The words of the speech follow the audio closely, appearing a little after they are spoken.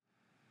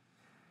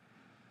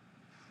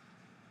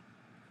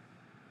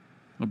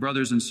Well,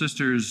 brothers and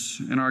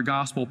sisters, in our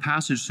gospel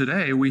passage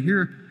today, we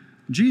hear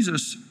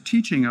Jesus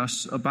teaching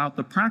us about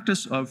the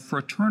practice of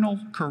fraternal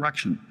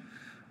correction.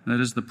 That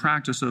is the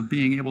practice of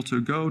being able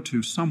to go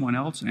to someone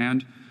else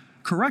and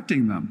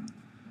correcting them.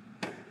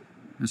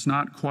 It's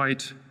not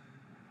quite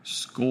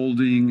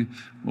scolding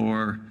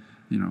or,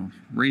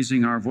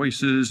 raising our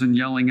voices and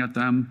yelling at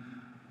them,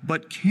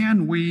 but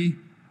can we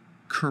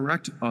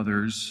correct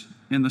others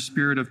in the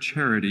spirit of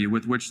charity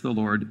with which the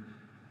Lord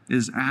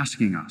is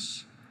asking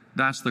us?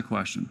 That's the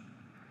question.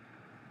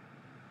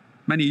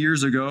 Many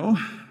years ago,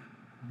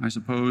 I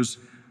suppose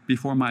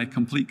before my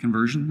complete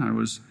conversion, I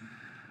was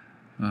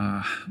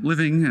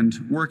living and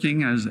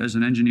working as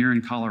an engineer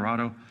in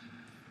Colorado.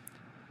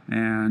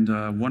 And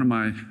one of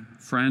my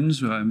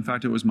friends, in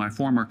fact, it was my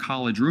former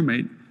college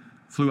roommate,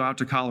 flew out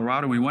to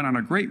Colorado. We went on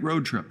a great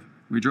road trip.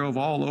 We drove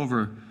all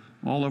over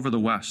the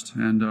West.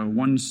 And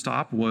one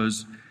stop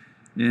was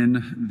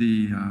in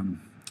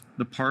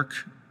the park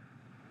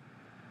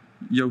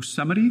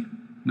Yosemite.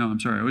 No,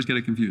 I'm sorry, I always get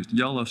it confused.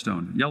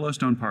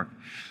 Yellowstone Park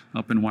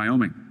up in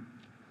Wyoming.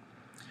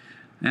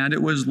 And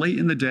it was late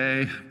in the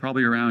day,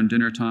 probably around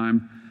dinner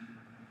time.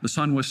 The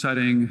sun was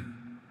setting.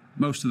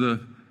 Most of the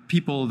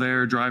people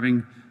there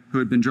who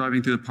had been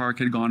driving through the park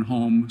had gone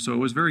home. So it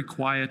was very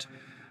quiet.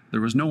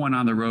 There was no one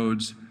on the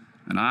roads.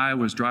 And I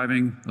was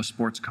driving a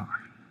sports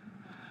car.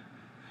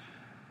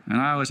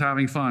 And I was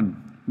having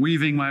fun,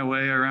 weaving my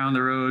way around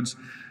the roads.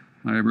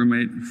 My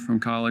roommate from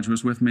college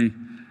was with me.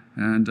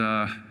 And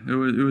it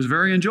was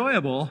very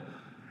enjoyable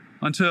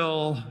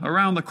until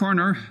around the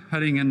corner,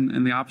 heading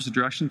in the opposite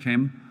direction,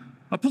 came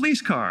a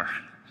police car.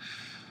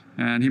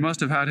 And he must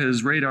have had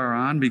his radar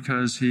on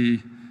because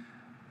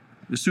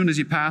as soon as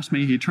he passed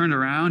me, he turned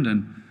around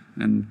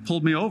and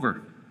pulled me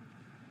over.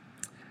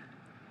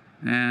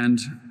 And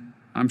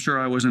I'm sure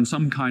I was in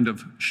some kind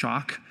of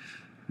shock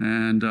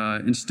and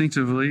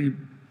instinctively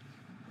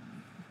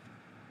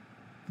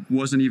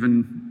wasn't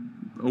even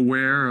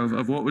aware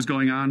of what was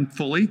going on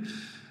fully.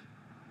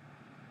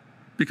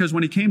 Because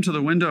when he came to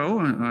the window,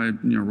 I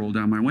rolled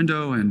down my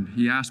window and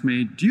he asked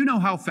me, "Do you know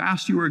how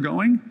fast you were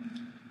going?"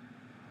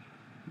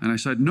 And I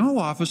said, "No,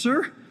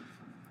 officer."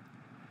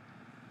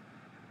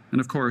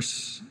 And of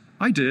course,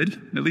 I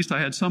did. At least I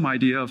had some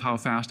idea of how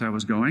fast I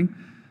was going.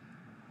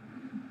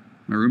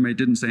 My roommate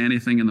didn't say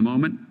anything in the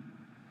moment.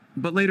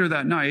 But later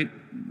that night,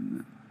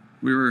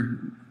 we were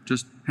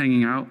just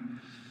hanging out.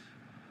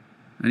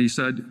 And he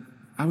said,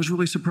 "I was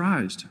really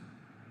surprised."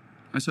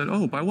 I said,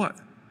 "Oh, by what?"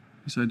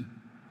 He said,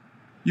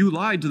 "You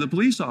lied to the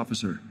police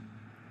officer."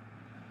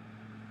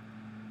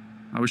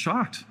 I was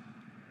shocked.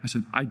 I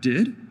said, "I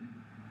did?"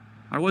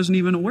 I wasn't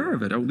even aware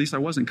of it. At least I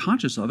wasn't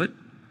conscious of it.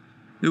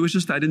 It was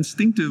just that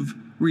instinctive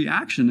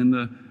reaction in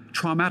the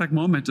traumatic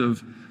moment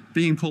of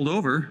being pulled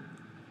over.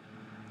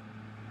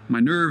 My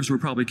nerves were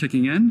probably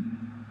kicking in.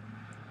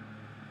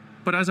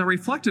 But as I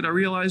reflected, I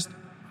realized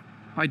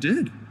I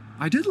did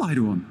lie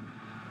to him.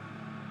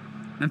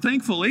 And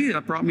thankfully,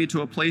 it brought me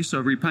to a place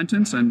of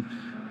repentance and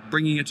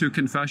bringing it to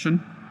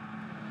confession.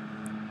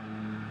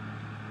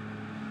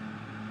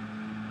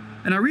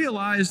 And I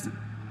realized,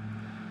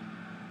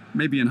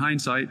 maybe in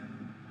hindsight,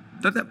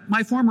 that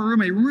my former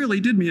roommate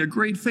really did me a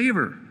great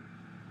favor.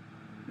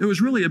 It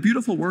was really a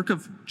beautiful work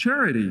of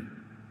charity.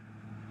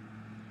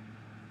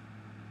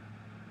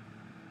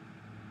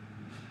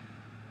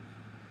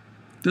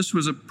 This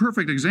was a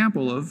perfect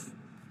example of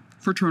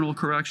fraternal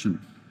correction.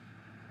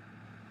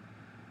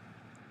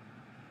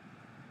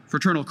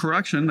 Fraternal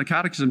correction, the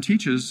Catechism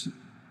teaches,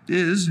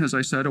 is, as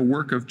I said, a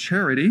work of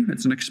charity.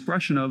 It's an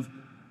expression of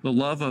the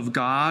love of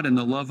God and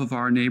the love of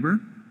our neighbor.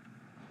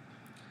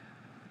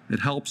 It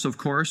helps, of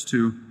course,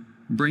 to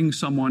bring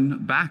someone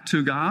back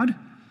to God.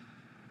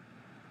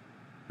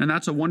 And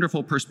that's a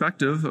wonderful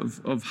perspective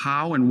of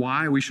how and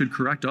why we should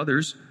correct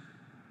others,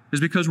 is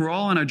because we're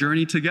all on a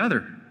journey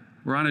together.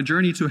 We're on a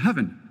journey to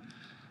heaven.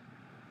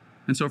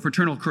 And so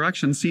fraternal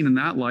correction, seen in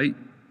that light,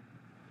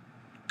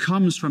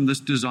 comes from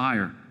this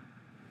desire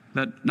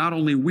that not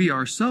only we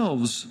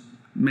ourselves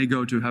may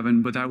go to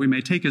heaven, but that we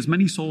may take as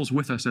many souls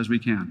with us as we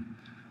can.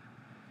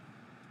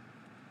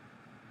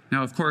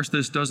 Now, of course,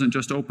 this doesn't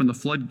just open the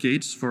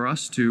floodgates for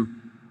us to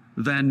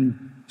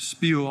then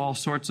spew all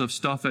sorts of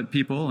stuff at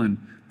people and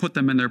put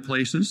them in their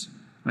places.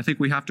 I think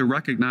we have to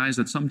recognize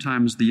that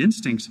sometimes the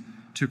instinct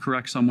to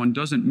correct someone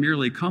doesn't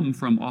merely come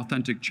from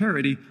authentic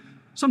charity.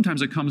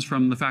 Sometimes it comes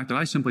from the fact that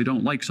I simply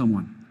don't like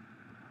someone,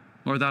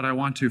 or that I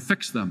want to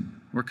fix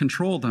them, or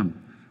control them,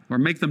 or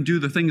make them do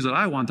the things that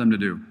I want them to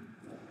do.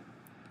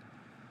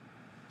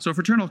 So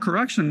fraternal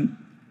correction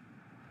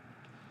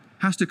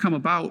has to come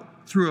about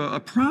through a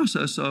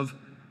process of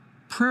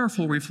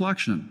prayerful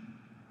reflection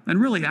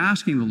and really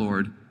asking the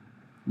Lord,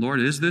 "Lord,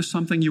 is this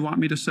something you want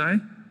me to say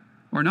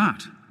or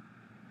not?"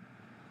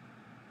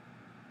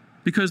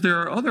 Because there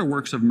are other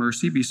works of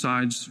mercy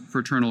besides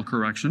fraternal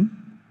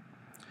correction,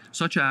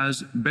 such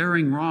as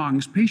bearing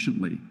wrongs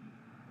patiently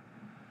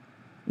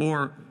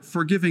or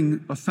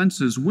forgiving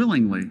offenses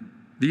willingly.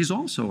 These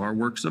also are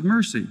works of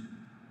mercy.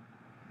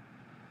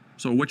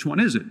 So which one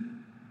is it?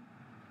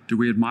 Do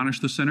we admonish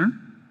the sinner,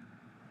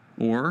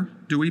 Or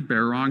do we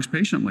bear wrongs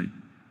patiently?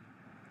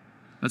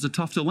 That's a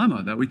tough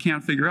dilemma that we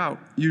can't figure out,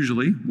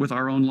 usually, with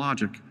our own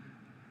logic.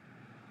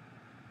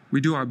 We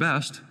do our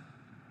best,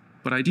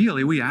 but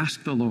ideally we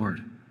ask the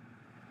Lord,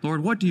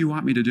 Lord, what do you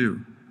want me to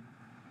do?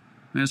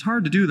 And it's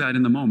hard to do that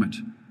in the moment.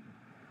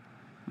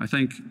 I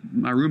think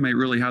my roommate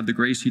really had the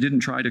grace. He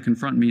didn't try to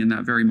confront me in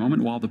that very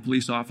moment while the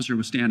police officer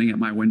was standing at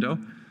my window.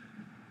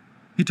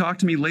 He talked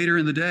to me later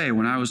in the day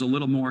when I was a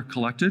little more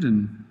collected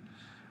and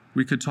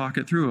we could talk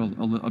it through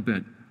a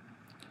bit.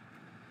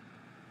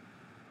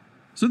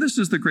 So this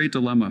is the great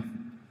dilemma.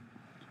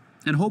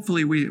 And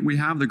hopefully we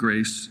have the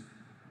grace,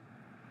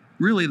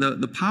 really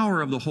the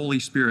power of the Holy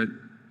Spirit,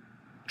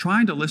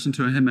 trying to listen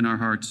to him in our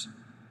hearts,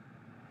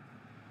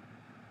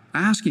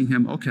 asking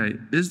him, okay,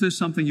 is this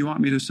something you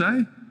want me to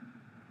say?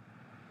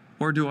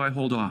 Or do I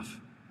hold off?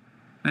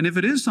 And if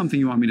it is something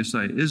you want me to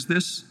say,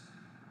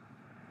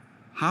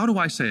 how do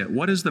I say it?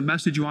 What is the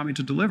message you want me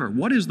to deliver?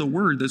 What is the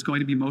word that's going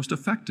to be most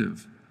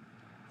effective?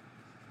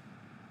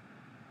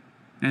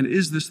 And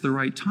is this the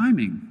right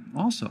timing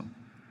also?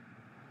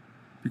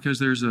 Because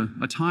there's a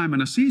time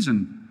and a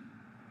season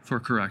for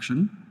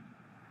correction.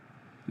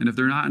 And if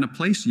they're not in a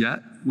place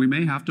yet, we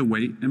may have to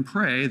wait and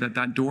pray that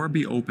that door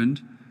be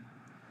opened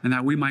and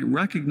that we might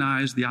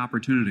recognize the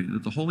opportunity,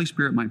 that the Holy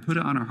Spirit might put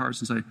it on our hearts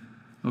and say,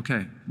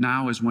 okay,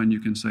 now is when you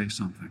can say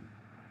something.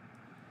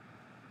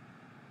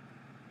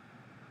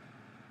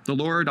 The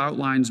Lord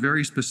outlines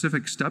very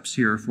specific steps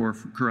here for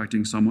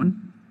correcting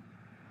someone.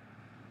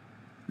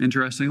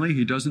 Interestingly,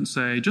 he doesn't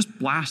say, just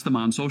blast them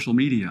on social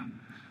media.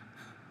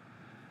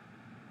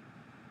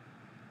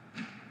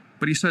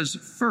 But he says,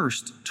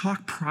 first,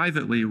 talk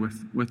privately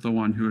with the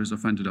one who has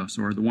offended us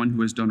or the one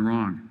who has done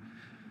wrong.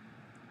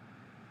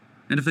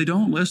 And if they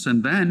don't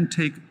listen, then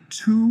take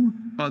 2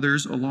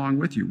 others along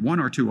with you, 1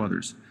 or 2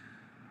 others.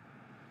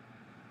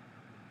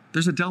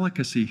 There's a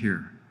delicacy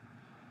here.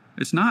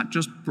 It's not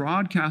just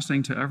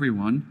broadcasting to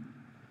everyone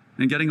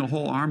and getting a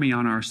whole army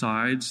on our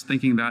sides,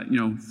 thinking that,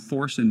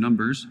 force in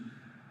numbers.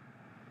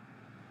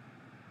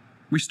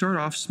 We start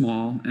off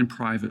small and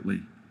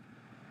privately.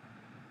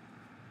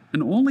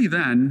 And only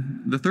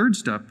then, the third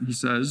step, he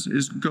says,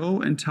 is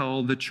go and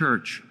tell the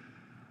church.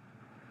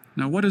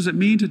 Now, what does it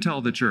mean to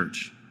tell the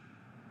church?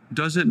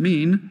 Does it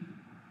mean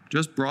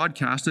just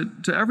broadcast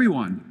it to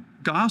everyone?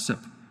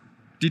 Gossip,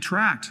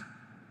 detract,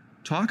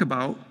 talk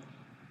about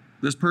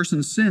this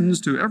person's sins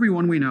to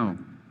everyone we know.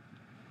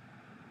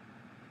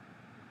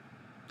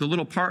 The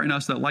little part in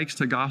us that likes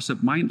to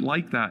gossip might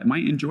like that,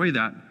 might enjoy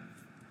that,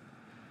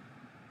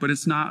 but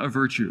it's not a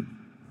virtue.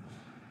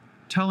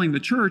 Telling the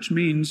church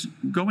means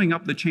going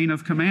up the chain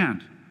of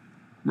command,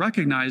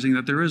 recognizing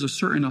that there is a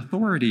certain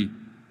authority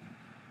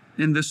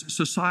in this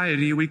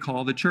society we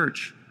call the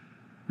church.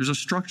 There's a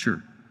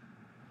structure.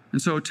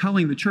 And so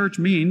telling the church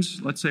means,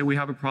 let's say we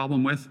have a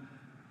problem with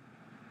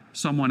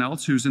someone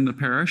else who's in the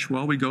parish,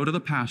 well, we go to the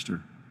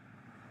pastor.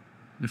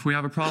 If we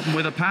have a problem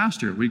with a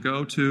pastor, we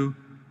go to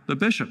the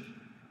bishop.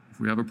 If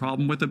we have a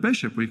problem with the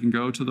bishop, we can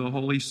go to the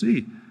Holy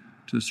See,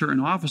 to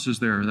certain offices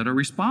there that are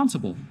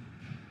responsible.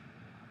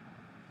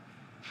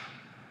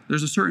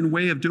 There's a certain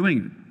way of doing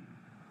it,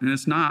 and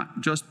it's not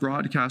just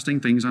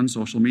broadcasting things on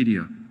social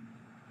media.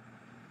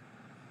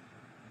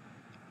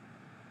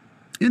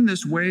 In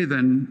this way,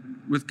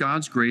 then, with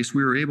God's grace,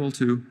 we are able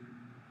to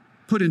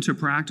put into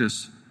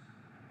practice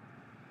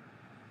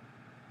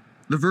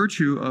the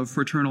virtue of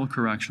fraternal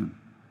correction.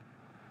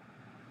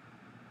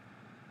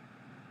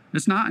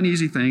 It's not an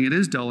easy thing. It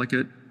is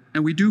delicate,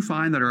 and we do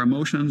find that our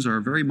emotions are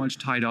very much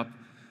tied up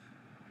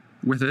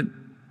with it.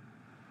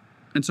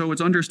 And so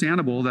it's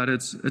understandable that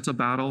it's a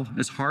battle.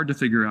 It's hard to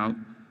figure out.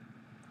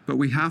 But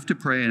we have to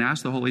pray and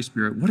ask the Holy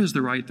Spirit, what is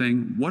the right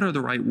thing? What are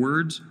the right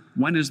words?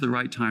 When is the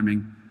right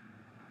timing?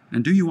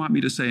 And do you want me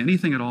to say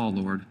anything at all,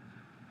 Lord?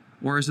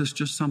 Or is this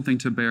just something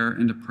to bear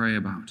and to pray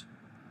about?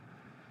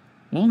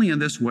 Only in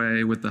this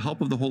way, with the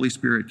help of the Holy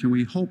Spirit, can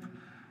we hope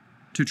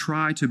to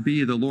try to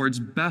be the Lord's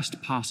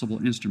best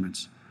possible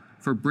instruments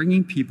for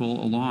bringing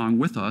people along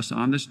with us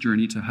on this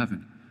journey to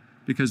heaven,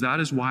 because that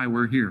is why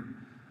we're here.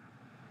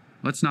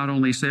 Let's not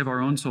only save our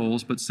own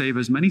souls, but save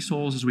as many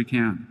souls as we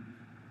can.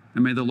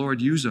 And may the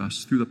Lord use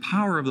us through the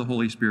power of the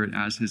Holy Spirit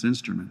as his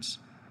instruments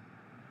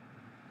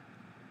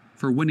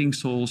for winning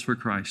souls for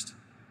Christ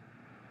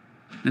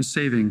and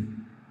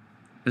saving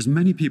as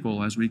many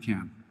people as we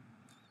can.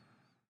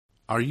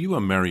 Are you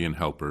a Marian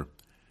helper?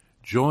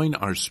 Join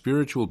our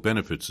Spiritual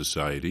Benefit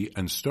Society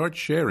and start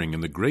sharing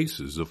in the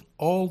graces of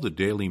all the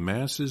daily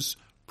masses,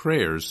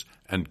 prayers,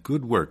 and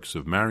good works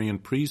of Marian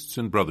priests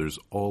and brothers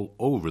all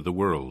over the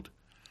world.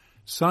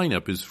 Sign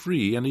up is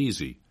free and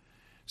easy.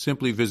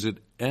 Simply visit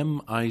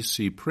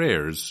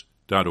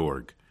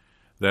micprayers.org.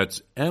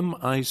 That's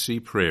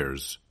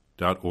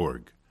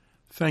micprayers.org.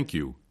 Thank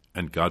you,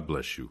 and God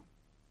bless you.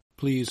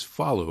 Please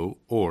follow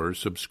or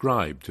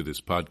subscribe to this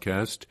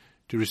podcast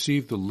to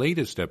receive the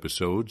latest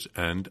episodes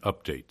and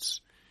updates.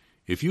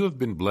 If you have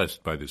been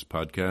blessed by this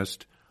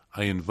podcast,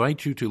 I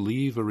invite you to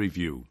leave a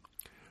review.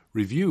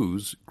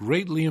 Reviews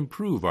greatly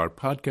improve our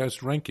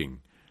podcast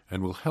ranking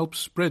and will help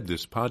spread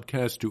this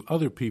podcast to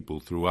other people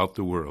throughout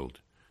the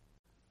world.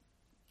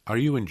 Are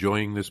you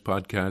enjoying this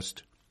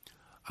podcast?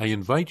 I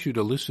invite you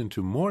to listen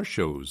to more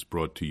shows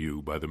brought to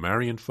you by the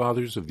Marian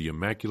Fathers of the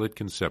Immaculate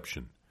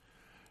Conception.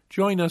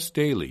 Join us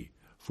daily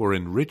for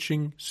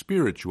enriching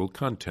spiritual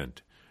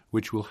content,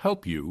 which will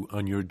help you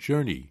on your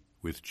journey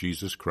with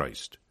Jesus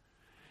Christ.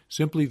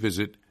 Simply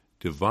visit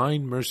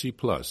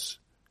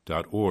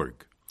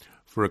DivineMercyPlus.org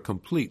for a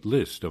complete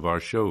list of our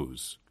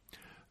shows.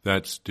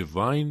 That's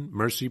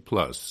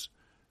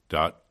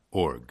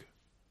DivineMercyPlus.org.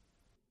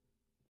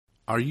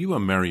 Are you a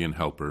Marian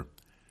helper?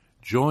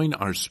 Join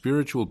our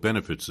Spiritual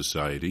Benefit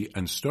Society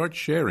and start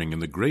sharing in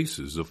the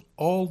graces of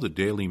all the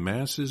daily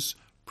masses,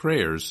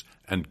 prayers,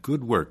 and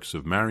good works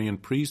of Marian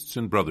priests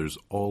and brothers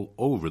all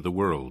over the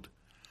world.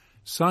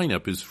 Sign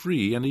up is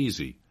free and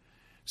easy.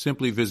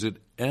 Simply visit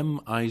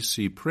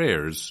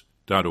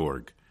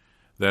micprayers.org.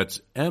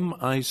 That's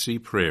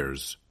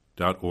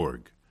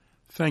micprayers.org.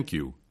 Thank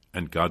you,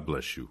 and God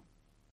bless you.